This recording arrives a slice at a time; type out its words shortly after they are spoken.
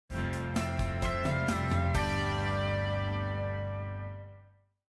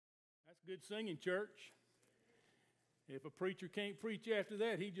Good singing, church. If a preacher can't preach after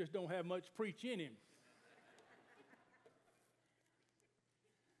that, he just don't have much preach in him.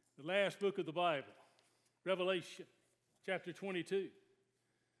 The last book of the Bible, Revelation, chapter 22,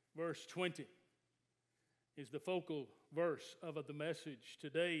 verse 20, is the focal verse of the message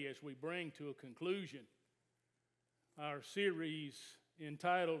today as we bring to a conclusion our series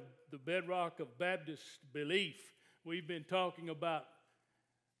entitled The Bedrock of Baptist Belief. We've been talking about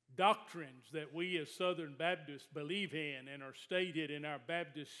doctrines that we as Southern Baptists believe in and are stated in our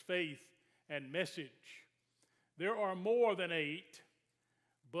Baptist faith and message. There are more than 8,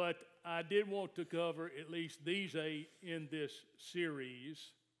 but I did want to cover at least these 8 in this series.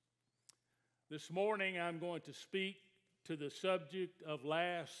 This morning I'm going to speak to the subject of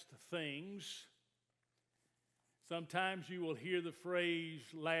last things. Sometimes you will hear the phrase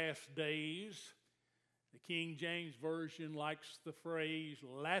last days. The King James Version likes the phrase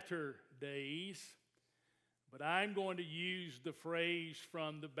latter days, but I'm going to use the phrase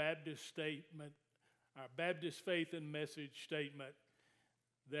from the Baptist statement, our Baptist faith and message statement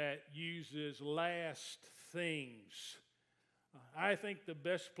that uses last things. I think the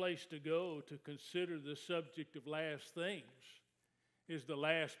best place to go to consider the subject of last things is the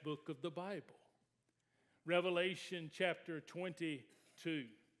last book of the Bible, Revelation chapter 22.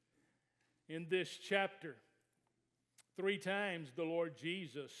 In this chapter, 3 times the Lord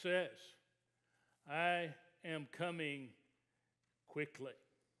Jesus says, I am coming quickly.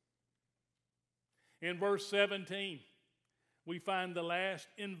 In verse 17, we find the last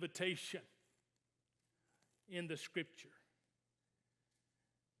invitation in the Scripture.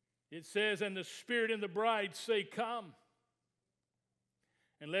 It says, and the Spirit and the bride say, come.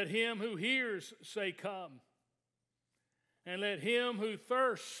 And let him who hears say, come. And let him who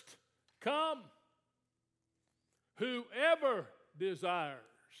thirsts come. Whoever desires.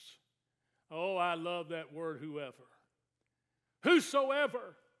 Oh, I love that word, whoever.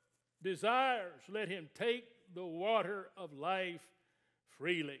 Whosoever desires, let him take the water of life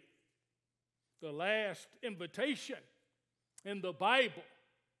freely. The last invitation in the Bible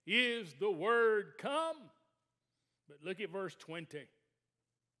is the word come. But look at verse 20.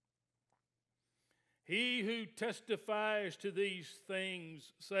 He who testifies to these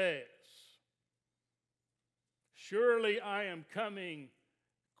things says, surely I am coming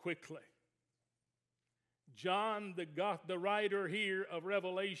quickly. John, the writer here of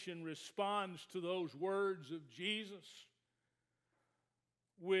Revelation, responds to those words of Jesus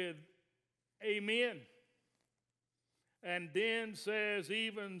with amen. And then says,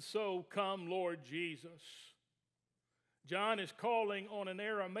 even so, come, Lord Jesus. John is calling on an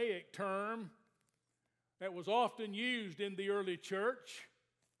Aramaic term that was often used in the early church.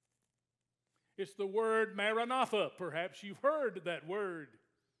 It's the word Maranatha. Perhaps you've heard that word.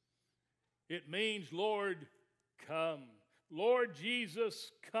 It means, Lord, come. Lord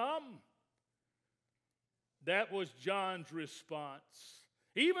Jesus, come. That was John's response.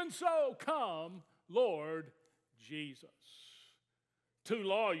 Even so, come, Lord Jesus. 2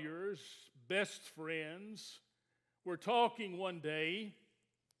 lawyers, best friends, were talking one day.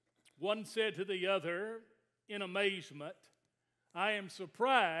 One said to the other in amazement, I am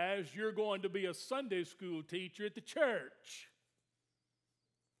surprised you're going to be a Sunday school teacher at the church.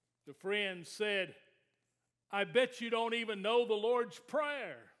 The friend said, I bet you don't even know the Lord's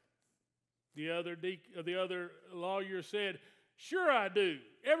Prayer. The other lawyer said, sure I do.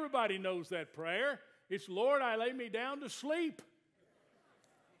 Everybody knows that prayer. It's, Lord, I lay me down to sleep.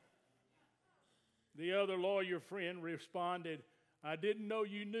 The other lawyer friend responded, I didn't know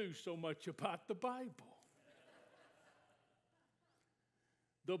you knew so much about the Bible.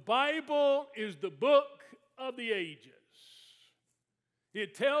 The Bible is the book of the ages.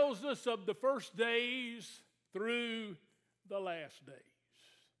 It tells us of the first days through the last days.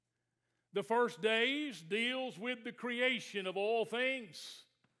 The first days deals with the creation of all things.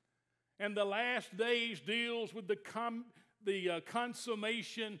 And the last days deals with the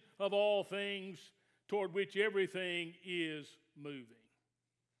consummation of all things toward which everything is moving.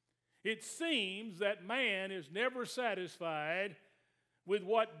 It seems that man is never satisfied with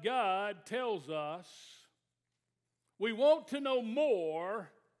what God tells us. We want to know more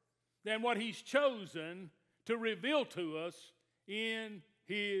than what He's chosen to reveal to us in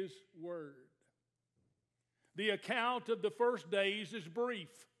His Word. The account of the first days is brief.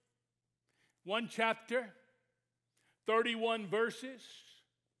 1 chapter, 31 verses.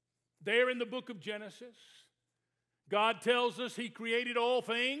 There in the book of Genesis, God tells us He created all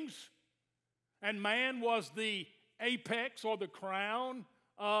things, and man was the apex or the crown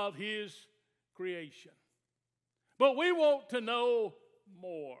of His creation. But we want to know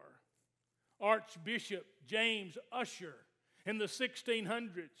more. Archbishop James Ussher in the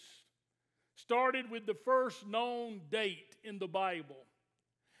 1600s started with the first known date in the Bible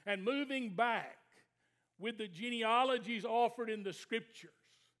and moving back with the genealogies offered in the Scriptures.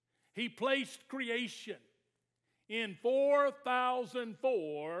 He placed creation in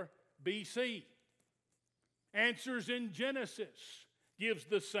 4004 BC. Answers in Genesis gives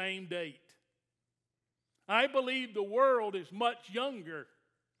the same date. I believe the world is much younger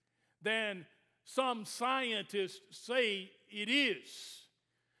than some scientists say it is.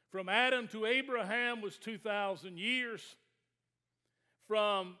 From Adam to Abraham was 2,000 years.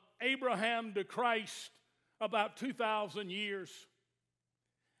 From Abraham to Christ, about 2,000 years.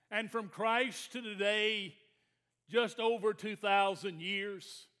 And from Christ to today, just over 2,000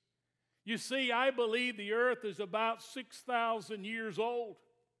 years. You see, I believe the earth is about 6,000 years old.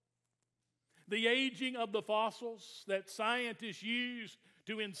 The aging of the fossils that scientists use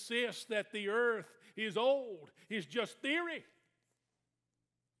to insist that the earth is old is just theory.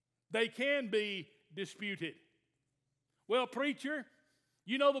 They can be disputed. Well, preacher,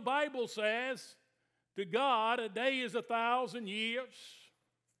 you know the Bible says, to God a day is 1,000 years.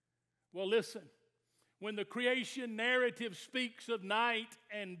 Well, listen, when the creation narrative speaks of night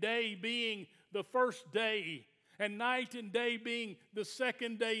and day being the first day, and night and day being the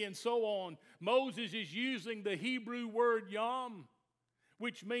second day, and so on, Moses is using the Hebrew word yom,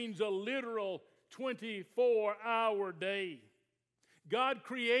 which means a literal 24-hour day. God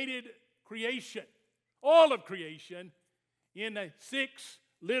created creation, all of creation, in 6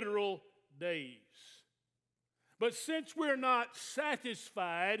 literal days. But since we're not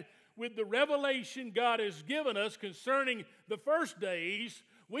satisfied with the revelation God has given us concerning the first days,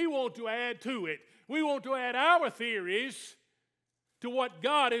 we want to add to it. We want to add our theories to what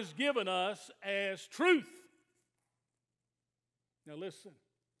God has given us as truth. Now listen,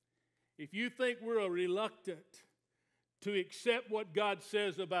 if you think we're reluctant to accept what God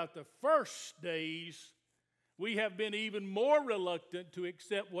says about the first days, we have been even more reluctant to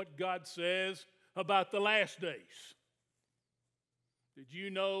accept what God says about the last days. Did you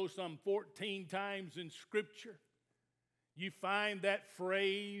know some 14 times in Scripture you find that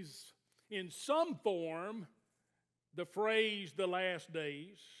phrase in some form, the phrase the last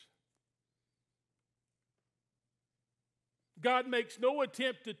days? God makes no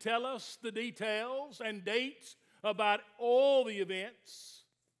attempt to tell us the details and dates about all the events,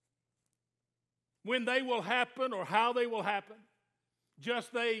 when they will happen or how they will happen.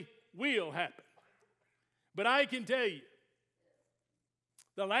 Just they will happen. But I can tell you,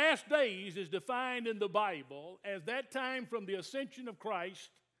 the last days is defined in the Bible as that time from the ascension of Christ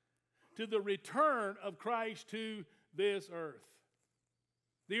to the return of Christ to this earth.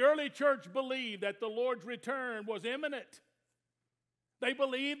 The early church believed that the Lord's return was imminent. They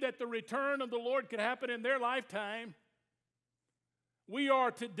believed that the return of the Lord could happen in their lifetime. We are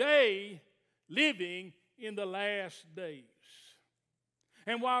today living in the last days.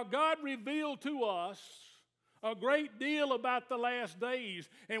 And while God revealed to us a great deal about the last days,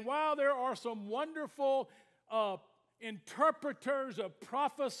 and while there are some wonderful interpreters of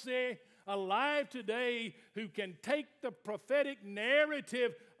prophecy alive today who can take the prophetic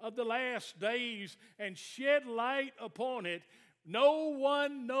narrative of the last days and shed light upon it, no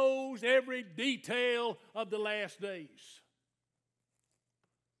one knows every detail of the last days.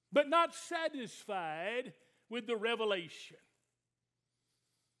 But not satisfied with the revelation,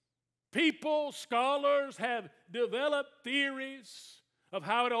 people, scholars have developed theories of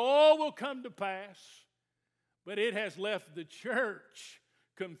how it all will come to pass, but it has left the church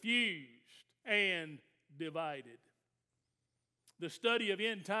confused and divided. The study of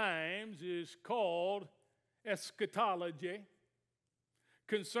end times is called eschatology.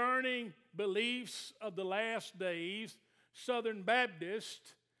 Concerning beliefs of the last days, Southern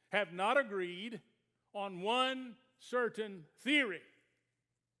Baptists have not agreed on one certain theory.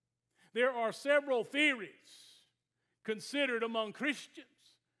 There are several theories considered among Christians,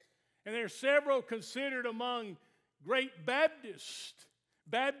 and there are several considered among great Baptists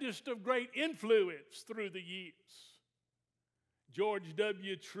of great influence through the years. George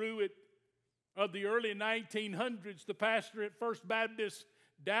W. Truett of the early 1900s, the pastor at First Baptist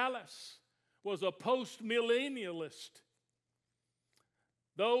Dallas, was a post-millennialist.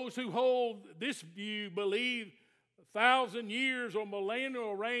 Those who hold this view believe 1,000 years or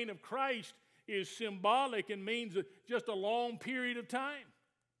millennial reign of Christ is symbolic and means just a long period of time.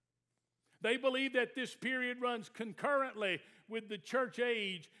 They believe that this period runs concurrently with the church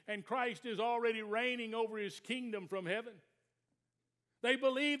age and Christ is already reigning over his kingdom from heaven. They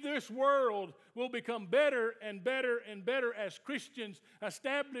believe this world will become better and better and better as Christians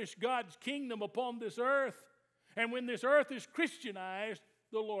establish God's kingdom upon this earth. And when this earth is Christianized,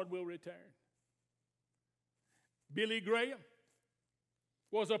 the Lord will return. Billy Graham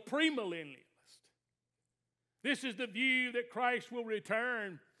was a premillennialist. This is the view that Christ will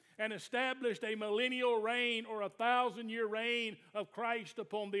return and establish a millennial reign or 1,000-year reign of Christ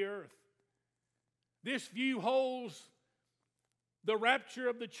upon the earth. This view holds the rapture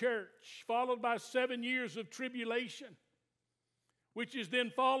of the church, followed by 7 years of tribulation, which is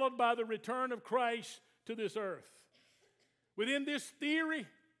then followed by the return of Christ to this earth. Within this theory,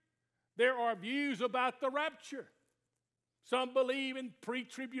 there are views about the rapture. Some believe in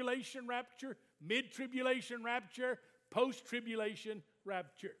pre-tribulation rapture, mid-tribulation rapture, post-tribulation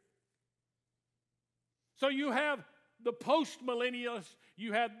rapture. So you have the post-millennialist,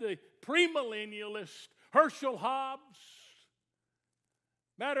 you have the premillennialist, Herschel Hobbs.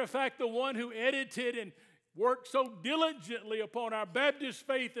 Matter of fact, the one who edited and worked so diligently upon our Baptist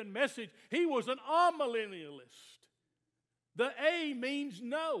faith and message, he was an amillennialist. The A means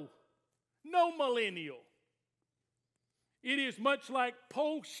no millennial. It is much like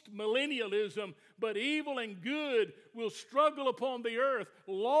post-millennialism, but evil and good will struggle upon the earth.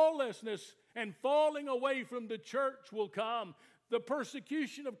 Lawlessness and falling away from the church will come. The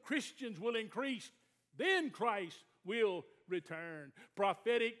persecution of Christians will increase. Then Christ will return.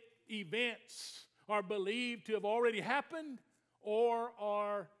 Prophetic events are believed to have already happened or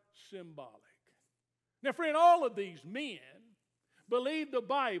are symbolic. Now, friend, all of these men believe the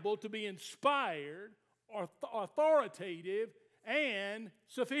Bible to be inspired, authoritative, and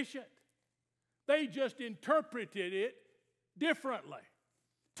sufficient. They just interpreted it differently.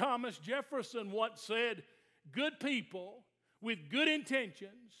 Thomas Jefferson once said, "Good people with good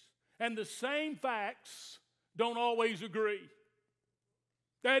intentions and the same facts don't always agree."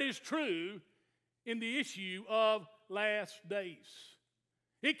 That is true in the issue of last days.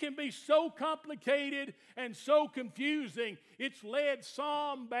 It can be so complicated and so confusing. It's led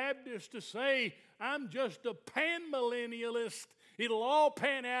some Baptists to say, "I'm just a panmillennialist. It'll all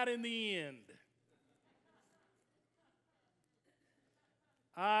pan out in the end."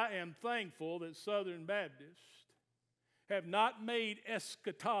 I am thankful that Southern Baptists have not made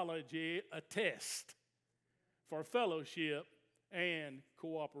eschatology a test for fellowship and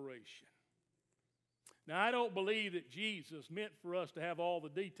cooperation. Now, I don't believe that Jesus meant for us to have all the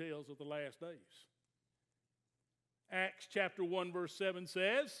details of the last days. Acts chapter 1 verse 7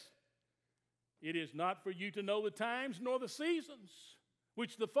 says, "It is not for you to know the times nor the seasons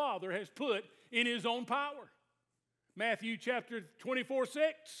which the Father has put in His own power." Matthew chapter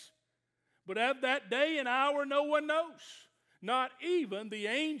 24:6, "But of that day and hour no one knows, not even the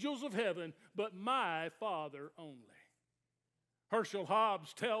angels of heaven, but my Father only." Herschel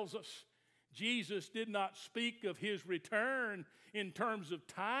Hobbs tells us Jesus did not speak of His return in terms of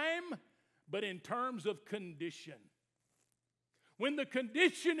time, but in terms of condition. When the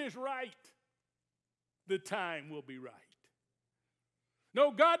condition is right, the time will be right.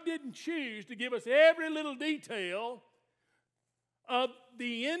 No, God didn't choose to give us every little detail of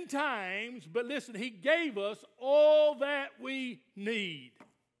the end times, but listen, He gave us all that we need.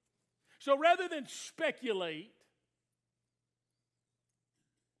 So rather than speculate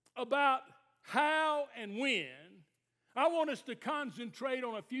about how and when, I want us to concentrate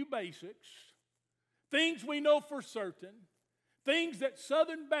on a few basics, things we know for certain, things that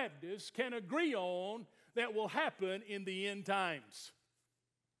Southern Baptists can agree on that will happen in the end times.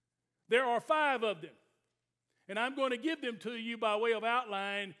 There are 5 of them, and I'm going to give them to you by way of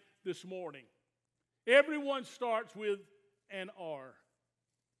outline this morning. Everyone starts with an R.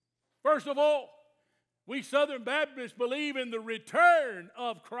 First of all, we Southern Baptists believe in the return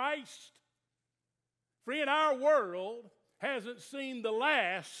of Christ. Friend, our world hasn't seen the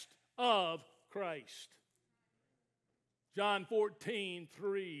last of Christ. John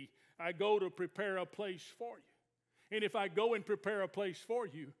 14:3, "I go to prepare a place for you. And if I go and prepare a place for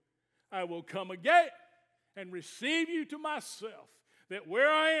you, I will come again and receive you to myself, that where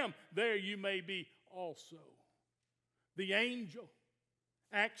I am, there you may be also." The angel,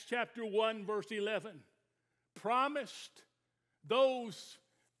 Acts chapter 1, verse 11, promised those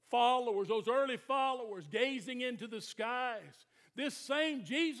followers, those early followers, gazing into the skies, this same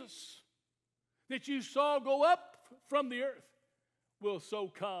Jesus that you saw go up from the earth will so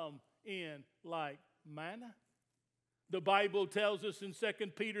come in like manna. The Bible tells us in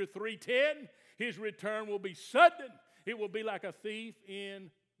 2 Peter 3:10, His return will be sudden. It will be like a thief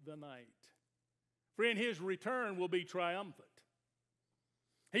in the night. Friend, His return will be triumphant.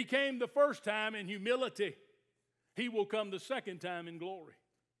 He came the first time in humility, He will come the second time in glory.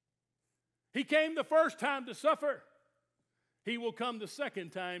 He came the first time to suffer. He will come the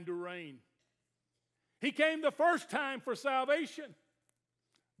second time to reign. He came the first time for salvation,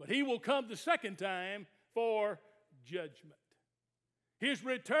 but he will come the second time for judgment. His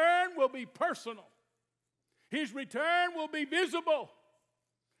return will be personal. His return will be visible.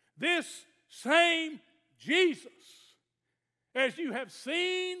 This same Jesus, as you have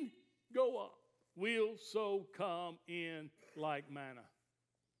seen go up, will so come in like manner.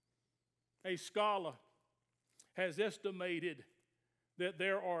 A scholar has estimated that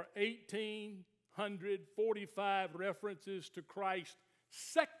there are 1,845 references to Christ's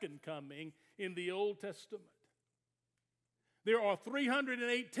second coming in the Old Testament. There are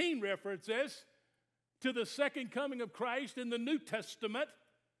 318 references to the second coming of Christ in the New Testament.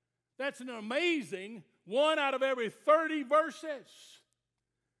 That's an amazing 1 out of every 30 verses.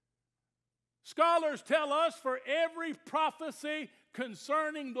 Scholars tell us for every prophecy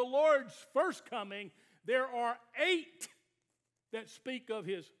concerning the Lord's first coming, there are 8 that speak of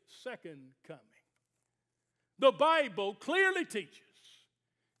his second coming. The Bible clearly teaches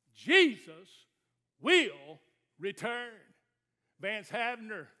Jesus will return. Vance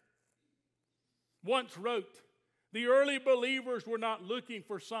Havner once wrote, the early believers were not looking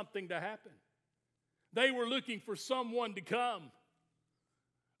for something to happen. They were looking for someone to come.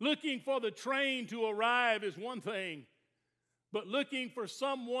 Looking for the train to arrive is one thing, but looking for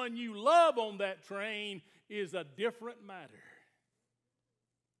someone you love on that train is a different matter.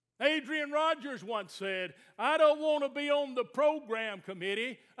 Adrian Rogers once said, I don't want to be on the program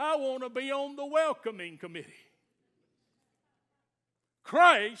committee, I want to be on the welcoming committee.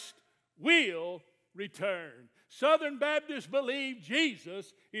 Christ will return. Southern Baptists believe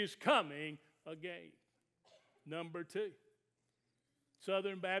Jesus is coming again. Number 2,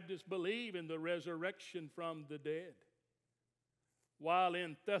 Southern Baptists believe in the resurrection from the dead. While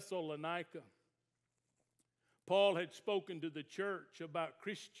in Thessalonica, Paul had spoken to the church about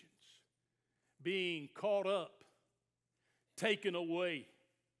Christians being caught up, taken away,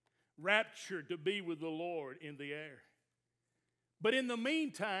 raptured to be with the Lord in the air. But in the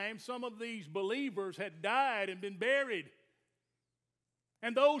meantime, some of these believers had died and been buried.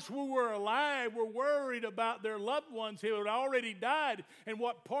 And those who were alive were worried about their loved ones who had already died and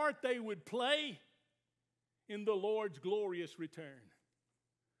what part they would play in the Lord's glorious return.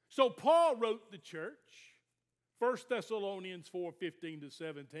 So Paul wrote the church, 1 Thessalonians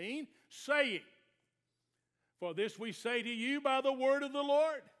 4:15-17, saying, for this we say to you by the word of the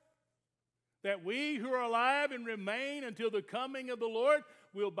Lord, that we who are alive and remain until the coming of the Lord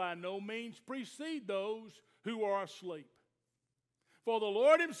will by no means precede those who are asleep. For the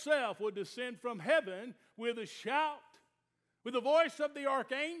Lord himself will descend from heaven with a shout, with the voice of the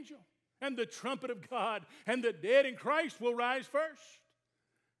archangel, and the trumpet of God, and the dead in Christ will rise first.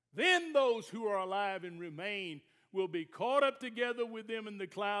 Then those who are alive and remain will be caught up together with them in the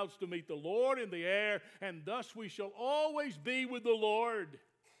clouds to meet the Lord in the air, and thus we shall always be with the Lord.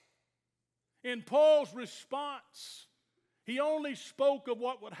 In Paul's response, he only spoke of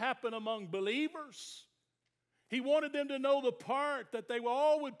what would happen among believers. He wanted them to know the part that they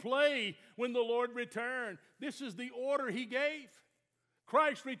all would play when the Lord returned. This is the order he gave.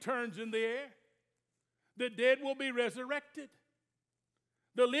 Christ returns in the air. The dead will be resurrected.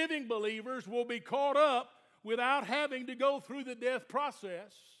 The living believers will be caught up without having to go through the death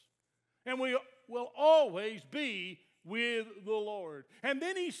process. And we will always be with the Lord. And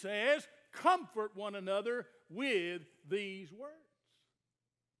then he says, comfort one another with these words.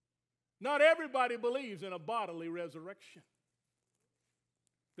 Not everybody believes in a bodily resurrection.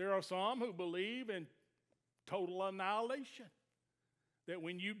 There are some who believe in total annihilation. That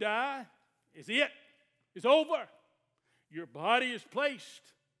when you die, it's it. It's over. Your body is placed.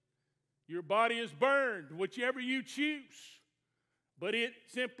 Your body is burned, whichever you choose. But it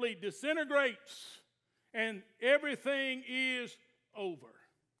simply disintegrates and everything is over.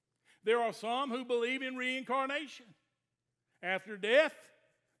 There are some who believe in reincarnation. After death,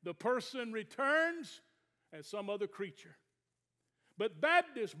 the person returns as some other creature. But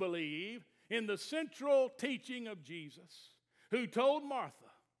Baptists believe in the central teaching of Jesus, who told Martha,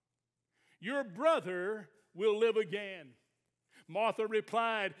 your brother will live again. Martha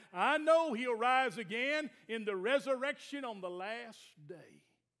replied, I know he'll rise again in the resurrection on the last day.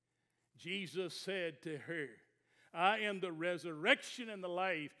 Jesus said to her, I am the resurrection and the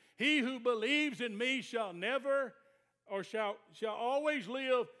life. He who believes in me shall never or shall always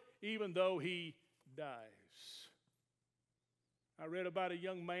live even though he dies. I read about a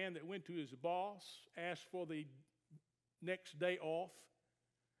young man that went to his boss, asked for the next day off.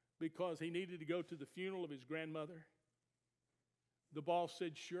 because he needed to go to the funeral of his grandmother? The boss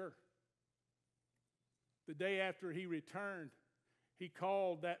said, sure. The day after he returned, he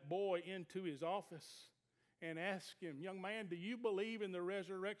called that boy into his office and asked him, young man, do you believe in the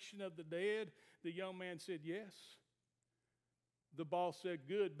resurrection of the dead? The young man said, yes. The boss said,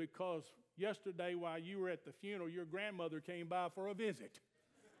 good, because yesterday while you were at the funeral, your grandmother came by for a visit.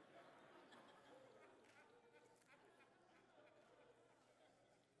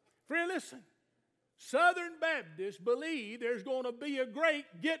 Friend, listen. Southern Baptists believe there's going to be a great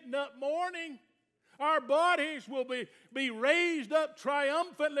getting up morning. Our bodies will be raised up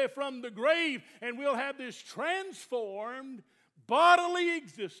triumphantly from the grave, and we'll have this transformed bodily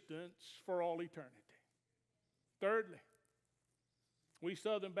existence for all eternity. Thirdly, we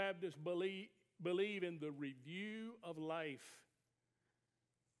Southern Baptists believe in the review of life.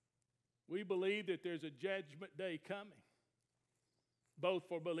 We believe that there's a judgment day coming, both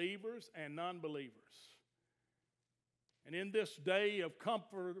for believers and non-believers. And in this day of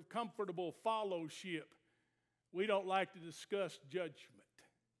comfortable fellowship, we don't like to discuss judgment.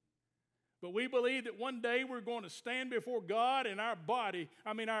 But we believe that one day we're going to stand before God and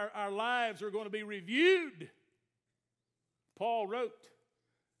our lives are going to be reviewed. Paul wrote,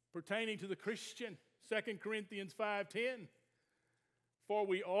 pertaining to the Christian, 2 Corinthians 5:10, for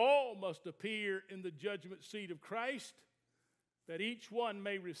we all must appear in the judgment seat of Christ, that each one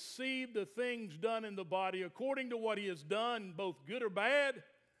may receive the things done in the body according to what he has done, both good or bad.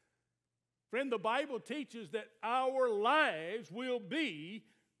 Friend, the Bible teaches that our lives will be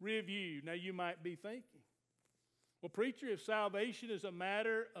reviewed. Now you might be thinking, well, preacher, if salvation is a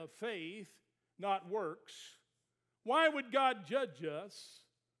matter of faith, not works, why would God judge us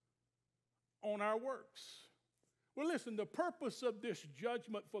on our works? Well, listen, the purpose of this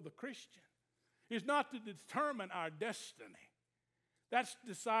judgment for the Christian is not to determine our destiny. That's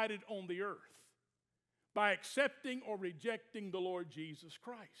decided on the earth by accepting or rejecting the Lord Jesus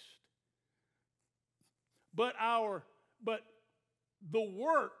Christ. But the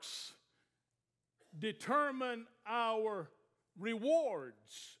works determine our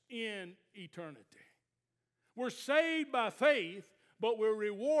rewards in eternity. We're saved by faith, but we're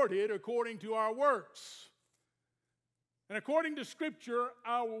rewarded according to our works. And according to Scripture,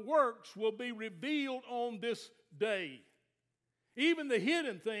 our works will be revealed on this day. Even the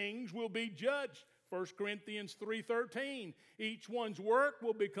hidden things will be judged. 1 Corinthians 3:13. Each one's work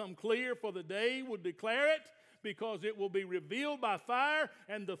will become clear, for the day will declare it, because it will be revealed by fire,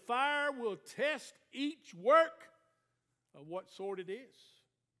 and the fire will test each work of what sort it is.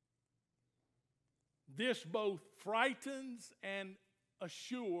 This both frightens and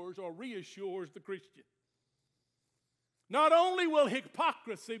assures or reassures the Christian. Not only will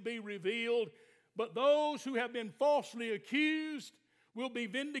hypocrisy be revealed, but those who have been falsely accused will be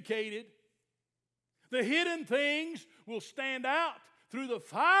vindicated. The hidden things will stand out through the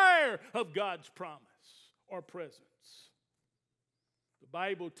fire of God's promise or presence. The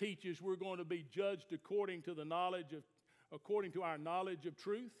Bible teaches we're going to be judged according to our knowledge of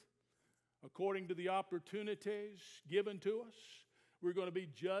truth, according to the opportunities given to us. We're going to be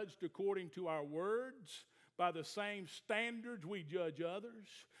judged according to our words, by the same standards we judge others,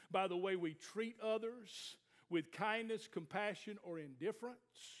 by the way we treat others with kindness, compassion, or indifference.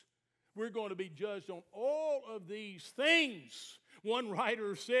 We're going to be judged on all of these things. One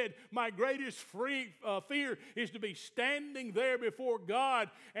writer said, my greatest fear is to be standing there before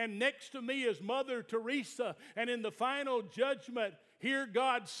God, and next to me is Mother Teresa, and in the final judgment, hear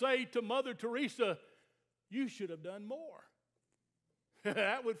God say to Mother Teresa, you should have done more.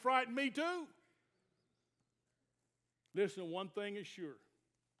 That would frighten me too. Listen, one thing is sure.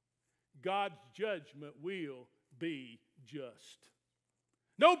 God's judgment will be just.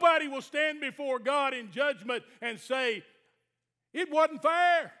 Nobody will stand before God in judgment and say, it wasn't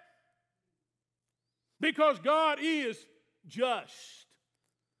fair. Because God is just.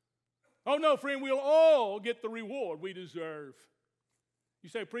 Oh no, friend, we'll all get the reward we deserve. You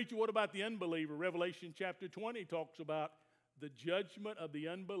say, preacher, what about the unbeliever? Revelation chapter 20 talks about the judgment of the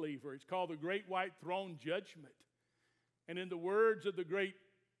unbeliever. It's called the Great White Throne Judgment. And in the words of the great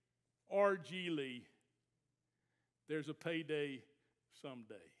R.G. Lee, there's a payday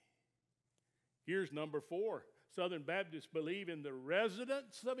someday. Here's number 4. Southern Baptists believe in the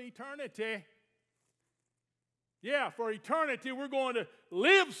residence of eternity. Yeah, for eternity, we're going to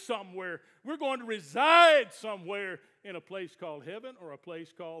live somewhere. We're going to reside somewhere in a place called heaven or a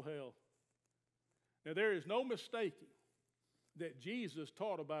place called hell. Now, there is no mistaking that Jesus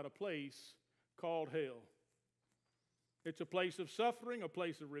taught about a place called hell. It's a place of suffering, a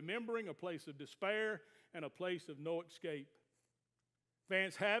place of remembering, a place of despair, and a place of no escape.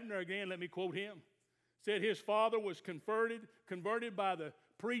 Vance Havner, again, let me quote him, said his father was converted by the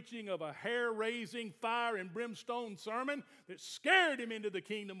preaching of a hair-raising, fire and brimstone sermon that scared him into the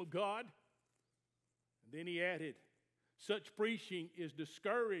kingdom of God. And then he added, such preaching is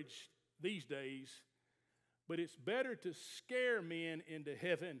discouraged these days, but it's better to scare men into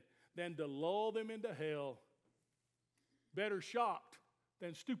heaven than to lull them into hell. Better shocked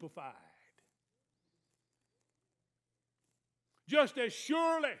than stupefied. Just as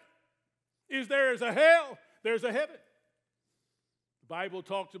surely as there is a hell, there's a heaven. The Bible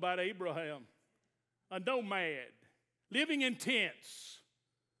talks about Abraham, a nomad, living in tents,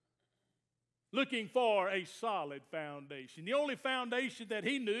 looking for a solid foundation. The only foundation that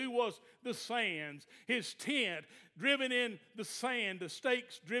he knew was the sands. His tent driven in the sand, the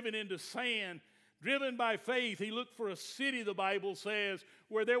stakes driven into sand. Driven by faith, he looked for a city, the Bible says,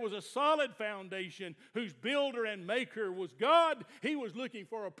 where there was a solid foundation, whose builder and maker was God. He was looking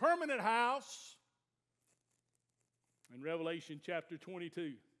for a permanent house. In Revelation chapter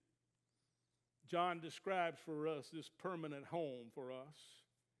 22, John describes for us this permanent home for us.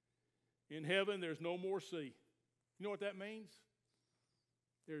 In heaven, there's no more sea. You know what that means?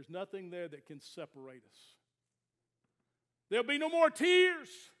 There's nothing there that can separate us. There'll be no more tears.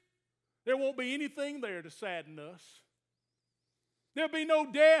 There won't be anything there to sadden us. There'll be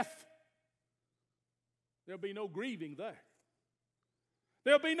no death. There'll be no grieving there.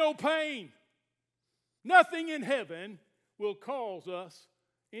 There'll be no pain. Nothing in heaven will cause us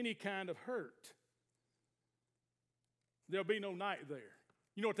any kind of hurt. There'll be no night there.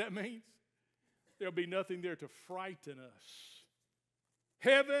 You know what that means? There'll be nothing there to frighten us.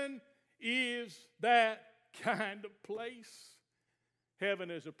 Heaven is that kind of place.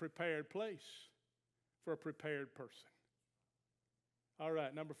 Heaven is a prepared place for a prepared person. All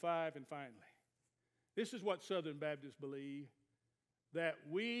right, number 5, and finally. This is what Southern Baptists believe, that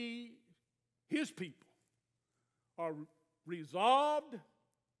we, his people, are resolved,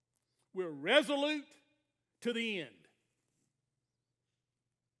 we're resolute to the end.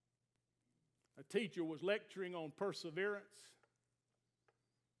 A teacher was lecturing on perseverance.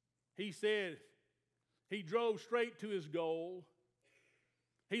 He said he drove straight to his goal.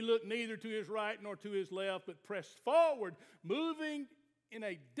 He looked neither to his right nor to his left, but pressed forward, moving in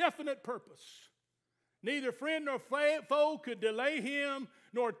a definite purpose. Neither friend nor foe could delay him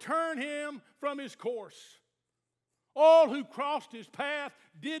nor turn him from his course. All who crossed his path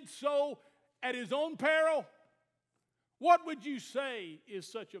did so at his own peril. What would you say is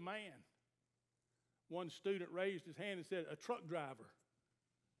such a man? One student raised his hand and said, a truck driver.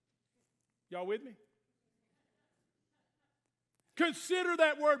 Y'all with me? Consider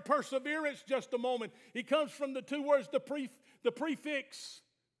that word perseverance just a moment. It comes from the two words, the prefix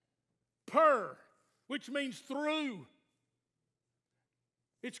per, which means through.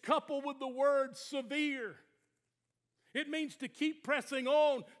 It's coupled with the word severe. It means to keep pressing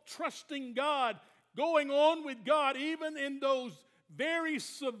on, trusting God, going on with God, even in those very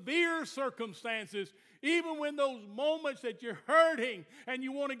severe circumstances, even when those moments that you're hurting and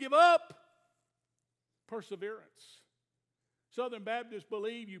you want to give up. Perseverance. Southern Baptists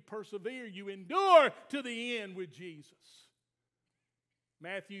believe you persevere, you endure to the end with Jesus.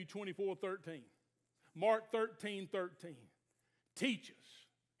 Matthew 24:13, Mark 13:13 teaches,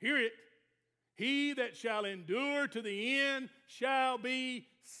 hear it, he that shall endure to the end shall be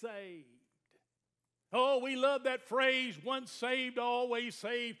saved. Oh, we love that phrase, once saved, always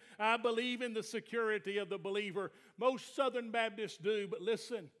saved. I believe in the security of the believer. Most Southern Baptists do, but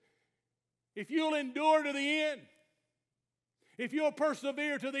listen, if you'll endure to the end, if you'll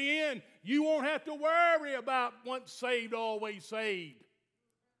persevere to the end, you won't have to worry about once saved, always saved.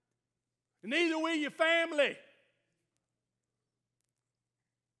 Neither will your family.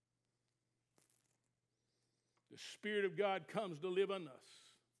 The Spirit of God comes to live in us.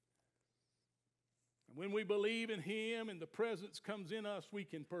 And when we believe in Him and the presence comes in us, we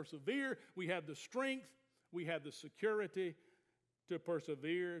can persevere. We have the strength. We have the security to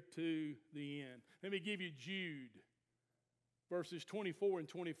persevere to the end. Let me give you Jude, verses 24 and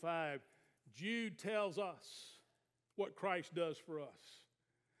 25. Jude tells us what Christ does for us.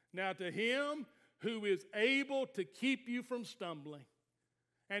 Now to Him who is able to keep you from stumbling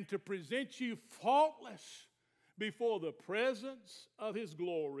and to present you faultless before the presence of His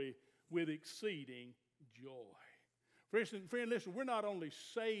glory with exceeding joy. Friend, listen, we're not only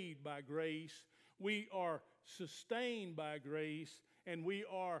saved by grace, we are sustained by grace, and we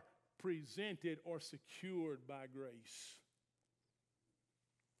are presented or secured by grace.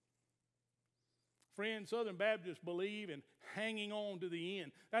 Friends, Southern Baptists believe in hanging on to the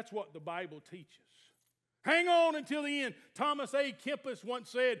end. That's what the Bible teaches. Hang on until the end. Thomas A. Kempis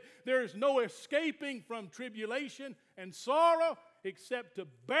once said, there is no escaping from tribulation and sorrow except to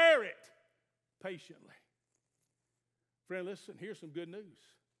bear it patiently. Friend, listen, here's some good news.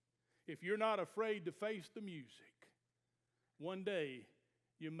 If you're not afraid to face the music, one day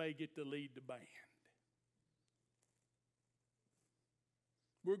you may get to lead the band.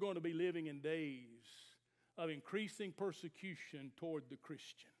 We're going to be living in days of increasing persecution toward the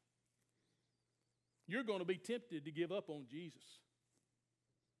Christian. You're going to be tempted to give up on Jesus.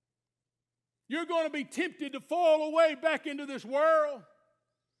 You're going to be tempted to fall away back into this world.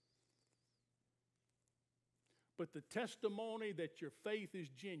 But the testimony that your faith is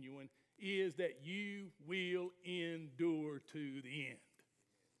genuine is that you will endure to the end.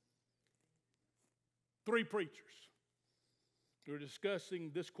 3 preachers who are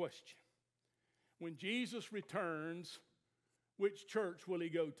discussing this question. When Jesus returns, which church will he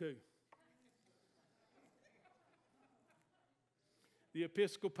go to? The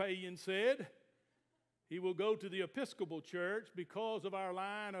Episcopalian said he will go to the Episcopal Church because of our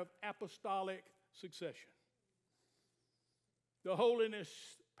line of apostolic succession. The Holiness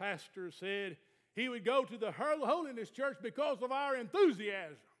pastor said he would go to the Holiness Church because of our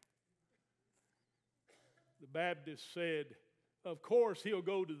enthusiasm. The Baptist said, of course he'll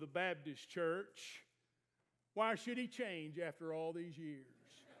go to the Baptist Church. Why should he change after all these years?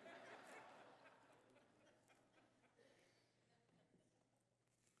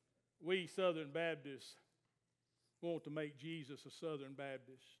 We Southern Baptists want to make Jesus a Southern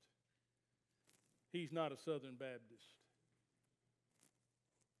Baptist. He's not a Southern Baptist.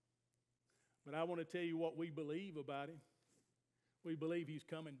 But I want to tell you what we believe about him. We believe he's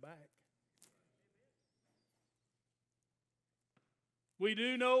coming back. We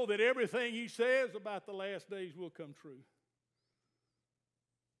do know that everything he says about the last days will come true.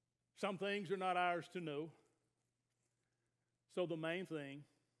 Some things are not ours to know. So the main thing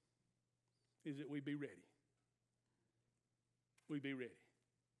is that we be ready. We be ready.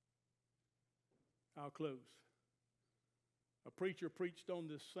 I'll close. A preacher preached on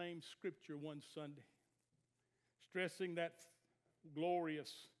this same scripture one Sunday, stressing that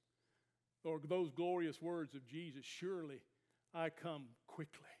those glorious words of Jesus, surely I come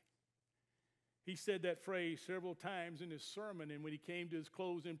quickly. He said that phrase several times in his sermon, and when he came to his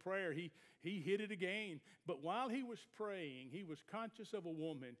closing prayer, he hit it again. But while he was praying, he was conscious of a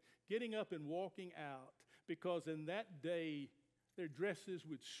woman getting up and walking out, because in that day, their dresses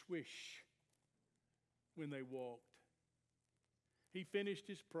would swish when they walked. He finished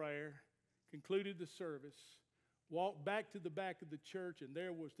his prayer, concluded the service, walked back to the back of the church, and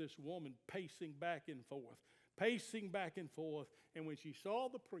there was this woman pacing back and forth. And when she saw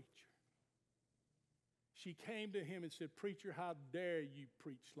the preacher, she came to him and said, "Preacher, how dare you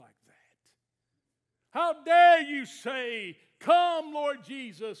preach like that? How dare you say, 'Come, Lord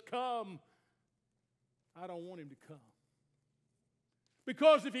Jesus, come'?" I don't want him to come.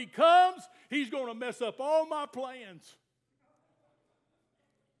 Because if he comes, he's going to mess up all my plans.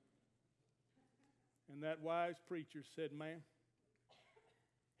 And that wise preacher said, "Ma'am,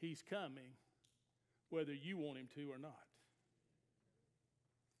 he's coming whether you want him to or not."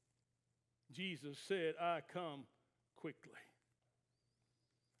 Jesus said, "I come quickly."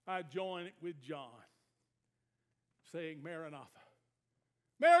 I join it with John, saying, "Maranatha,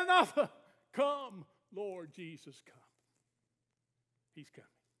 Maranatha, come, Lord Jesus, come." He's coming.